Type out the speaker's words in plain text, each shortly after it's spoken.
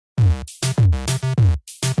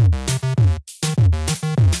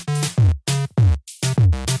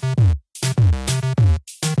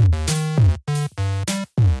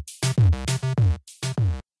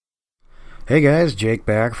Hey guys, Jake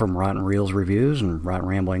back from Rotten Reelz Reviews and Rotten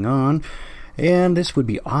Rambling On, and this would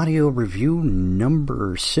be audio review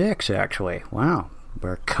number 6, actually. Wow,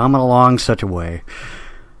 we're coming along such a way.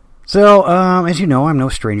 So, as you know, I'm no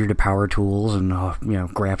stranger to power tools and,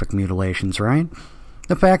 graphic mutilations, right?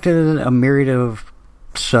 The fact that a myriad of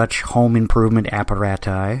such home improvement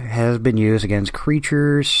apparati has been used against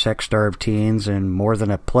creatures, sex-starved teens, and more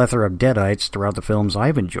than a plethora of deadites throughout the films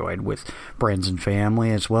I've enjoyed with friends and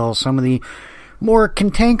family, as well as some of the more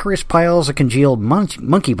cantankerous piles of congealed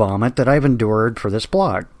monkey vomit that I've endured for this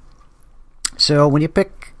blog. So when you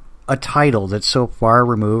pick a title that's so far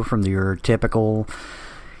removed from your typical,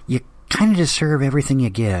 you kind of deserve everything you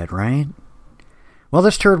get, right? Well,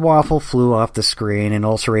 this turd waffle flew off the screen and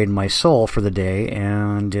ulcerated my soul for the day,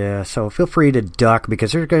 and so feel free to duck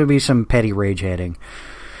because there's going to be some petty rage heading.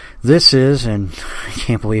 This is, and I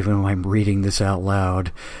can't believe I'm reading this out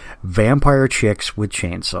loud, Vampire Chicks with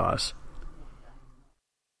Chainsaws.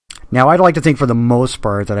 Now, I'd like to think for the most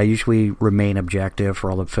part that I usually remain objective for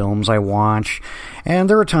all the films I watch, and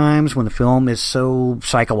there are times when the film is so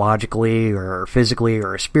psychologically or physically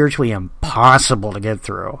or spiritually impossible to get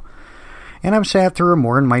through. And I've sat through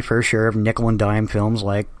more than my fair share of nickel and dime films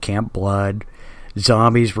like Camp Blood,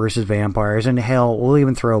 Zombies vs. Vampires, and hell, we'll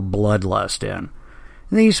even throw Bloodlust in.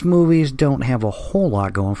 These movies don't have a whole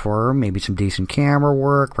lot going for them, maybe some decent camera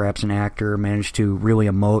work, perhaps an actor managed to really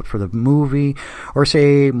emote for the movie, or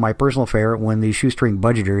say, my personal favorite, when the shoestring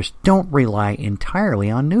budgeters don't rely entirely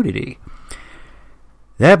on nudity.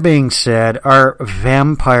 That being said, our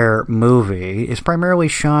vampire movie is primarily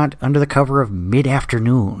shot under the cover of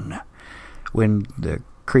mid-afternoon, when the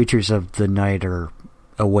creatures of the night are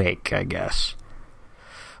awake, I guess.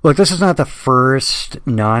 Look, this is not the first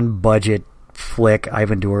non-budget flick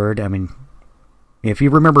I've endured. I mean, if you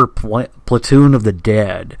remember Platoon of the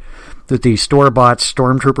Dead, that the store-bought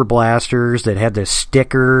Stormtrooper blasters that had the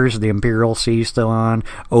stickers, the Imperial Sea still on,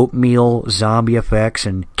 oatmeal, zombie effects,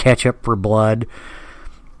 and ketchup for blood.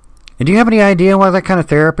 And do you have any idea why that kind of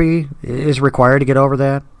therapy is required to get over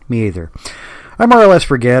that? Me either. I more or less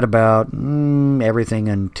forget about everything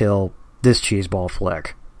until this cheeseball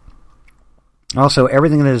flick. Also,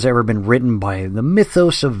 everything that has ever been written by the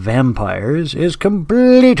mythos of vampires is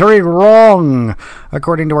completely wrong,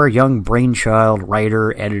 according to our young brainchild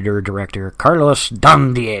writer, editor, director, Carlos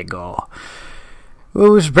Don Diego,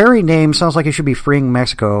 whose very name sounds like he should be freeing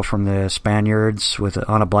Mexico from the Spaniards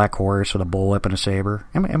on a black horse with a bullwhip and a saber.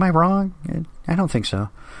 Am I wrong? I don't think so.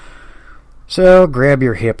 So grab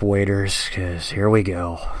your hip waders, because here we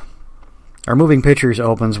go. Our moving pictures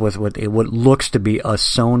opens with what looks to be a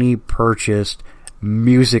Sony-purchased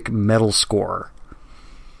music metal score,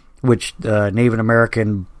 which Native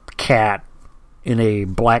American cat in a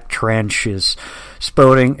black trench is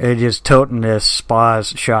just toting this Spa's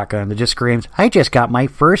shotgun that just screams, "I just got my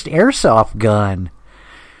first airsoft gun."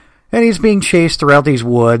 And he's being chased throughout these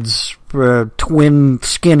woods, twin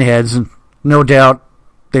skinheads, and no doubt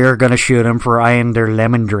they're going to shoot him for eyeing their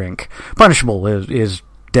lemon drink. Punishable is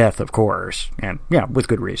death, of course, and yeah, with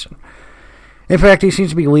good reason. In fact, he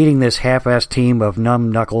seems to be leading this half-assed team of numb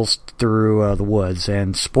knuckles through the woods,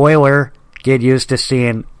 and spoiler, get used to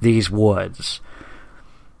seeing these woods.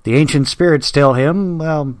 The ancient spirits tell him,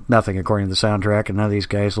 well, nothing according to the soundtrack, and none of these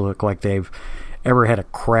guys look like they've ever had a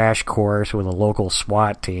crash course with a local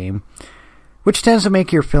SWAT team, which tends to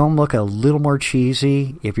make your film look a little more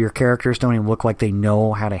cheesy if your characters don't even look like they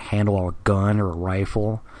know how to handle a gun or a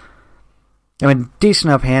rifle. I mean,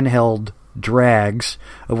 decent enough handheld drags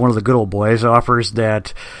of one of the good old boys offers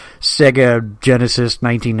that Sega Genesis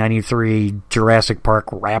 1993 Jurassic Park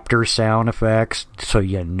Raptor sound effects, so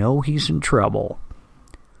you know he's in trouble.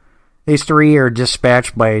 These three are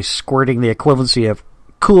dispatched by squirting the equivalency of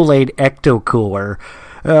Kool-Aid Ecto-Cooler,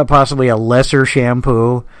 possibly a lesser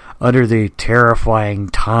shampoo, under the terrifying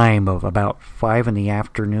time of about 5 in the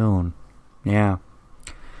afternoon. Yeah.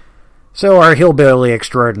 So our hillbilly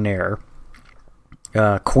extraordinaire,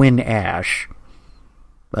 Quinn Ash,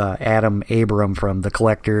 Adam Abram from The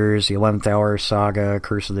Collectors, The 11th Hour Saga,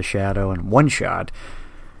 Curse of the Shadow, and One Shot,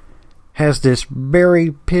 has this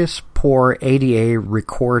very piss-poor ADA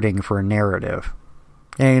recording for a narrative,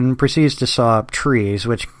 and proceeds to saw up trees,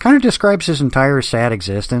 which kind of describes his entire sad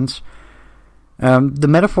existence. The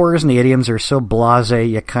metaphors and the idioms are so blasé,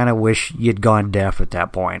 you kind of wish you'd gone deaf at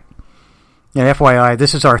that point. And FYI,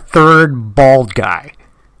 this is our third bald guy.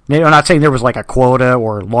 I'm not saying there was like a quota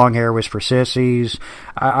or long hair was for sissies.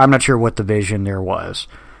 I'm not sure what the vision there was.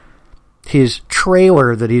 His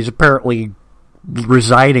trailer that he's apparently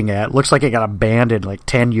residing at. Looks like it got abandoned like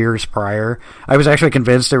 10 years prior. I was actually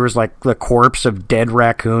convinced there was like the corpse of dead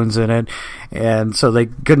raccoons in it, and so they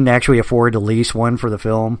couldn't actually afford to lease one for the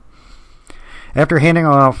film. After handing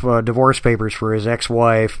off divorce papers for his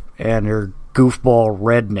ex-wife and her goofball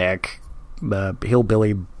redneck,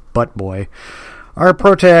 hillbilly butt boy, our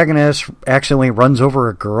protagonist accidentally runs over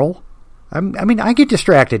a girl. I mean, I get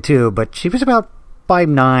distracted too, but she was about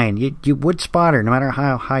 5'9". You would spot her no matter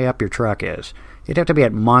how high up your truck is. You'd have to be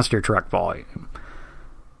at monster truck volume.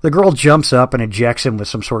 The girl jumps up and ejects him with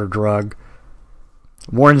some sort of drug.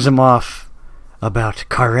 Warns him off about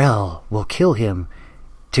Carell will kill him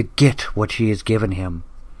to get what she has given him.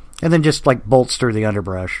 And then just like bolts through the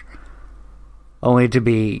underbrush. Only to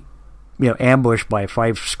be, ambushed by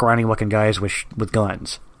 5 scrawny looking guys with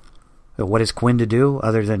guns. So what is Quinn to do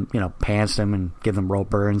other than, pants them and give them rope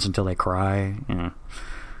burns until they cry?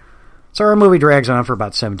 So our movie drags on for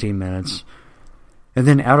about 17 minutes. And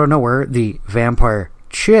then out of nowhere, the vampire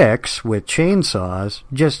chicks with chainsaws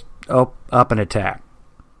just up and attack.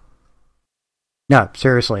 No,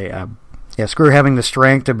 seriously. Screw having the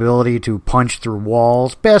strength, ability to punch through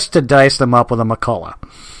walls. Best to dice them up with a McCullough.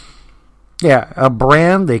 Yeah, a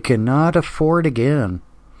brand they cannot afford again.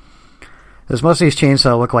 As most of these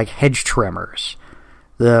chainsaws look like hedge trimmers.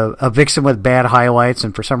 A vixen with bad highlights,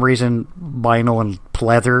 and for some reason, vinyl and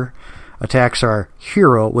pleather attacks our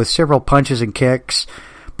hero with several punches and kicks,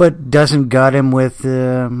 but doesn't gut him with,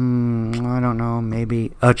 I don't know,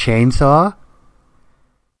 maybe a chainsaw?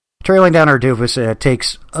 Trailing down our doofus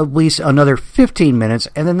takes at least another 15 minutes,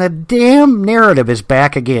 and then the damn narrative is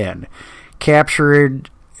back again. Capturing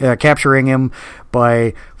him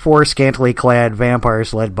by 4 scantily clad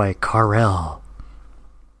vampires led by Carell.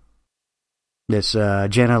 This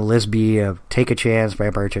Jenna Lisby of Take a Chance,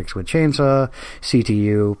 Vampire Chicks with Chainsaw,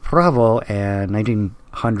 CTU, Bravo, and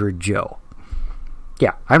 1900 Joe.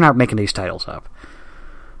 Yeah, I'm not making these titles up.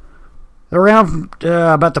 Around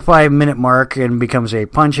about the 5-minute mark and becomes a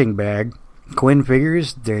punching bag, Quinn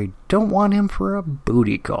figures they don't want him for a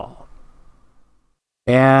booty call.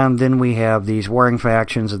 And then we have these warring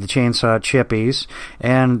factions of the Chainsaw Chippies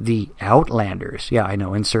and the Outlanders. Yeah, I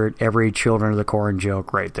know, insert every Children of the Corn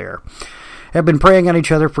joke right there. Have been preying on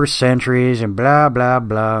each other for centuries and blah, blah,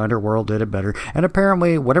 blah. Underworld did it better. And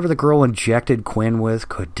apparently, whatever the girl injected Quinn with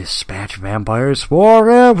could dispatch vampires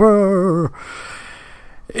forever.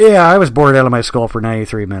 Yeah, I was bored out of my skull for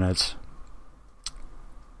 93 minutes.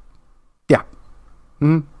 Yeah.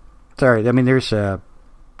 Sorry, I mean, there's...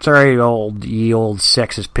 Sorry, ye old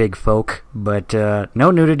sexist pig folk, but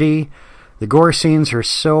no nudity. The gore scenes are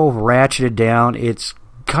so ratcheted down. It's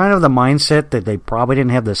kind of the mindset that they probably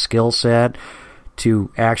didn't have the skill set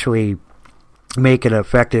to actually make an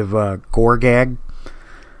effective gore gag.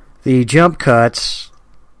 The jump cuts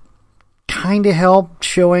kind of help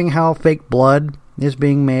showing how fake blood is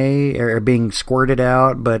being made or being squirted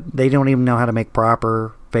out, but they don't even know how to make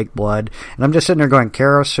proper fake blood. And I'm just sitting there going,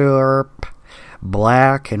 Caro syrup,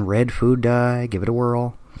 black and red food dye, give it a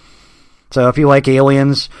whirl. So if you like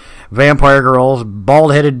aliens, vampire girls,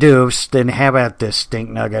 bald-headed doofs, then have at this stink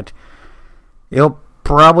nugget. You'll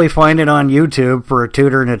probably find it on YouTube for a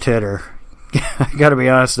tooter and a titter. I gotta be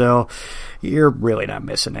honest though, you're really not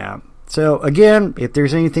missing out. So again, if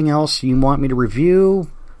there's anything else you want me to review,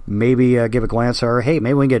 maybe give a glance, or hey,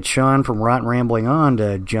 maybe we can get Sean from Rotten Rambling On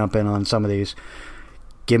to jump in on some of these.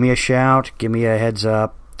 Give me a shout, give me a heads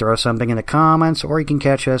up. Throw something in the comments, or you can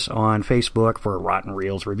catch us on Facebook for Rotten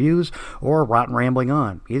Reelz Reviews or Rotten Rambling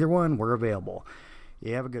On. Either one, we're available.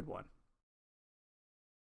 You have a good one.